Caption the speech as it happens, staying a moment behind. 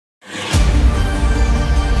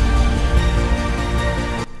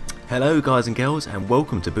Hello guys and girls, and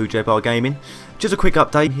welcome to Boojaybar Gaming. Just a quick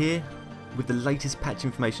update here with the latest patch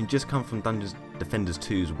information just come from Dungeon Defenders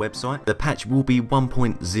 2's website. The patch will be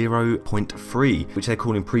 1.0.3, which they're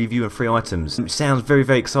calling preview and free items. It sounds very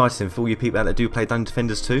exciting for all you people out there that do play Dungeon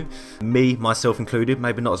Defenders 2. Me, myself included,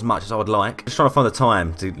 maybe not as much as I would like. Just trying to find the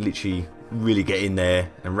time to literally really get in there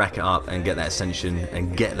and rack it up and get that ascension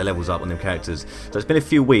and get the levels up on them characters. So it's been a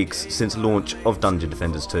few weeks since launch of Dungeon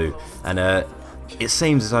Defenders 2, and it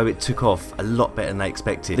seems as though it took off a lot better than they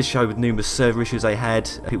expected. This show with numerous server issues they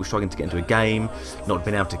had, people struggling to get into a game, not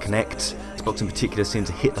being able to connect. Xbox in particular seemed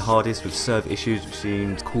to hit the hardest with server issues, which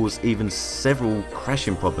seemed to cause even several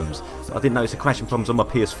crashing problems. I didn't notice the crashing problems on my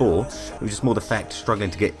Ps4, it was just more the fact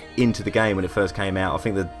struggling to get into the game when it first came out. I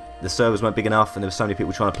think the servers weren't big enough and there were so many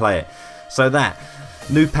people trying to play it. So that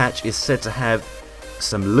new patch is said to have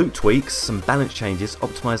some loot tweaks, some balance changes,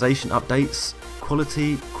 optimisation updates,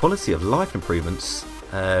 quality of life improvements,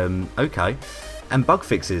 okay, and bug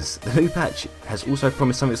fixes. The new patch has also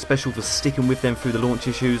promised something special for sticking with them through the launch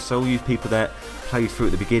issues. So all you people that played through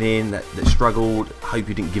at the beginning, that struggled, hope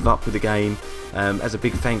you didn't give up with the game, as a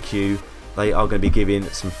big thank you, they are going to be giving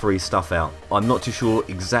some free stuff out. I'm not too sure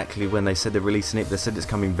exactly when they said they're releasing it. They said it's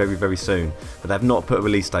coming very soon, but they've not put a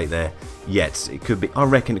release date there yet. It could be, I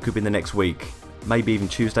reckon it could be in the next week, maybe even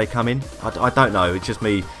Tuesday coming. I don't know, it's just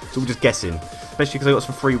me, it's all just guessing. Especially because I've got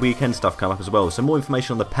some free weekend stuff coming up as well. So more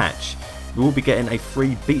information on the patch. We will be getting a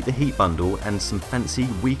free Beat the Heat bundle and some fancy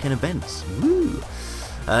weekend events. Woo!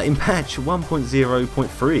 In patch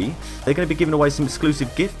 1.0.3, they're going to be giving away some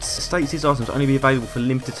exclusive gifts. States these items will only be available for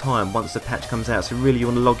limited time once the patch comes out. So really you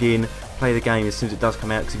want to log in, play the game as soon as it does come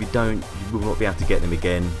out, because if you don't, you will not be able to get them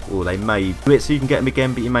again. Or they may do it so you can get them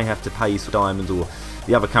again, but you may have to pay for diamonds or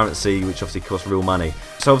the other currency, which obviously costs real money.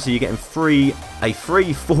 So obviously you're getting a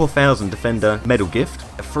free 4,000 Defender medal gift,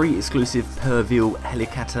 a free exclusive Perville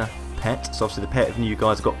Helicata pet. So obviously the pet, if you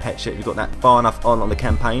guys have got pets yet, if you've got that far enough on the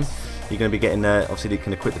campaign, you're going to be getting, obviously they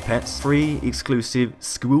can equip the pets. Free exclusive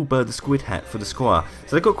Squillbird the Squid hat for the Squire.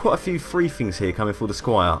 So they've got quite a few free things here coming for the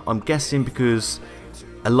Squire. I'm guessing because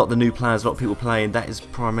a lot of the new players, a lot of people playing, that is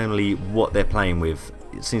primarily what they're playing with.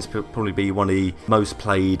 It seems to probably be one of the most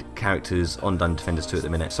played characters on Dungeon Defenders 2 at the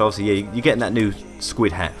minute. So obviously, yeah, you're getting that new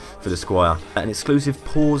squid hat for the Squire. An exclusive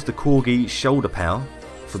Paws the Corgi shoulder pal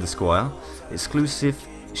for the Squire. Exclusive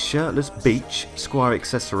Shirtless Beach Squire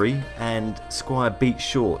accessory and Squire Beach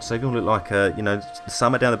shorts. So if you want to look like you know,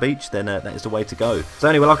 summer down the beach, then that is the way to go. So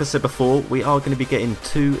anyway, like I said before, we are going to be getting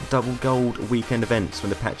 2 double gold weekend events when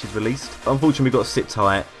the patch is released. Unfortunately, we've got to sit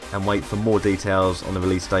tight and wait for more details on the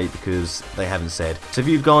release date because they haven't said. So if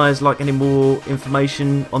you guys like any more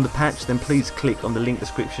information on the patch, then please click on the link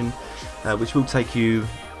description, which will take you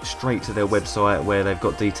straight to their website where they've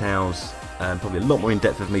got details and probably a lot more in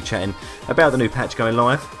depth of me chatting about the new patch going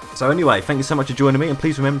live. So anyway, thank you so much for joining me, and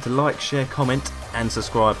please remember to like, share, comment and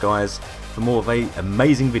subscribe guys for more of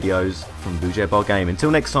amazing videos from Boojaybar Gaming.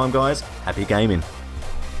 Until next time guys, happy gaming.